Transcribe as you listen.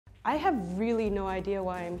I have really no idea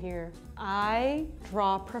why I'm here. I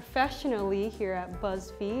draw professionally here at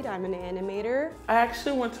BuzzFeed. I'm an animator. I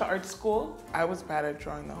actually went to art school. I was bad at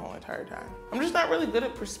drawing the whole entire time. I'm just not really good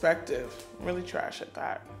at perspective. I'm really trash at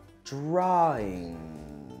that. Drawing.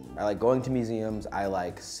 I like going to museums, I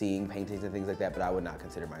like seeing paintings and things like that, but I would not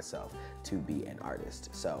consider myself to be an artist.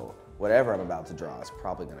 So whatever I'm about to draw is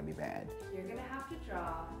probably gonna be bad. You're gonna have to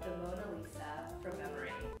draw the Mona Lisa from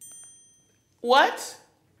memory. What?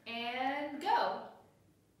 And go.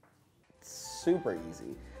 Super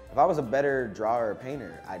easy. If I was a better drawer or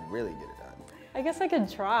painter, I'd really get it done. I guess I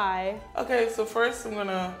could try. Okay, so first I'm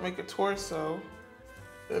gonna make a torso,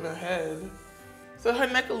 then a head. So her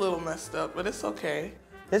neck a little messed up, but it's okay.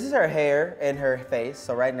 This is her hair and her face.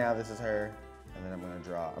 So right now this is her, and then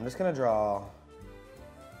I'm just gonna draw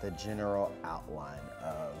the general outline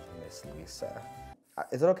of Miss Lisa.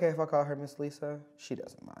 Is it okay if I call her Miss Lisa? She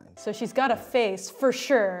doesn't mind. So she's got a face, for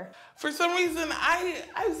sure. For some reason,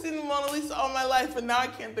 I've seen the Mona Lisa all my life, but now I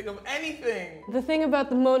can't think of anything. The thing about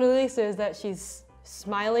the Mona Lisa is that she's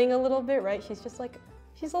smiling a little bit, right? She's just like,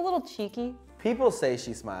 she's a little cheeky. People say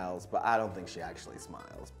she smiles, but I don't think she actually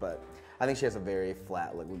smiles. But I think she has a very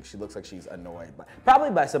flat look. She looks like she's annoyed, probably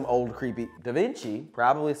by some old creepy Vinci,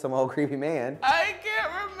 probably some old creepy man. I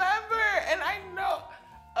can't remember, and I know.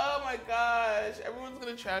 Oh my gosh, everyone's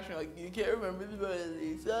gonna trash me like, you can't remember the Mona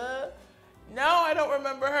Lisa? No, I don't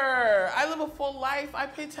remember her. I live a full life, I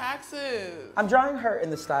pay taxes. I'm drawing her in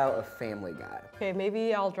the style of Family Guy. Okay,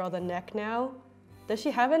 maybe I'll draw the neck now. Does she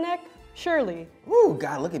have a neck? Surely. Ooh,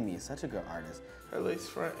 God, look at me, such a good artist. Her lace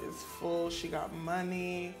front is full, she got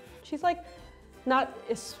money. She's like, not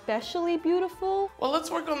especially beautiful. Well, let's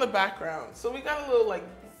work on the background. So we got a little like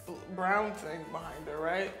brown thing behind her,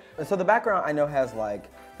 right? And so the background I know has like,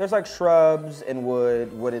 there's like shrubs and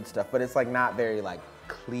wooded stuff, but it's like not very like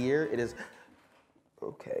clear. It is,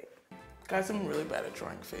 okay. Guys, I'm really bad at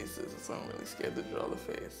drawing faces, so I'm really scared to draw the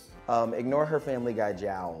face. Ignore her Family Guy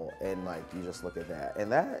jowl and like, you just look at that.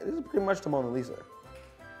 And that is pretty much the Mona Lisa.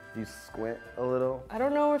 You squint a little. I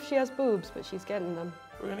don't know if she has boobs, but she's getting them.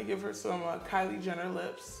 We're gonna give her some Kylie Jenner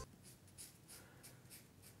lips.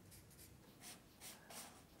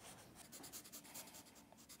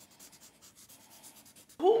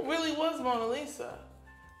 Who really was Mona Lisa?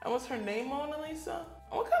 And was her name Mona Lisa?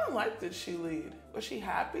 And what kind of life did she lead? Was she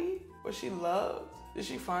happy? Was she loved? Did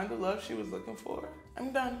she find the love she was looking for?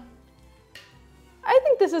 I'm done. I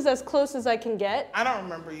think this is as close as I can get. I don't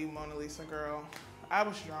remember you, Mona Lisa girl. I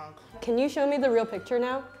was drunk. Can you show me the real picture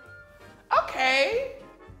now? Okay,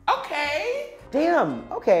 okay. Damn,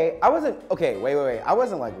 okay, wait. I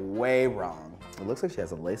wasn't like way wrong. It looks like she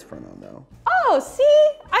has a lace front on though. Oh, see?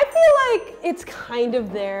 I feel like it's kind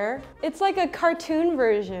of there. It's like a cartoon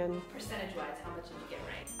version. Percentage-wise, how much did you get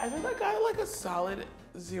right? I think I got like a solid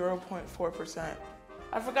 0.4%.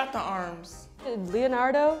 I forgot the arms.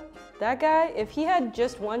 Leonardo, that guy, if he had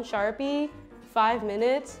just one Sharpie, 5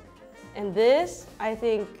 minutes, and this, I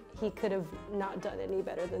think he could have not done any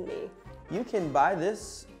better than me. You can buy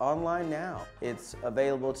this online now. It's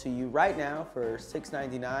available to you right now for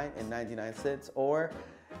 $6.99 or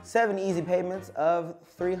 7 easy payments of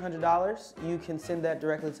 $300. You can send that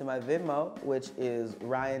directly to my Venmo, which is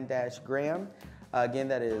Ryan-Graham. Again,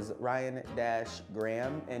 that is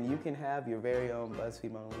Ryan-Graham, and you can have your very own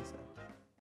BuzzFeed Mona Lisa.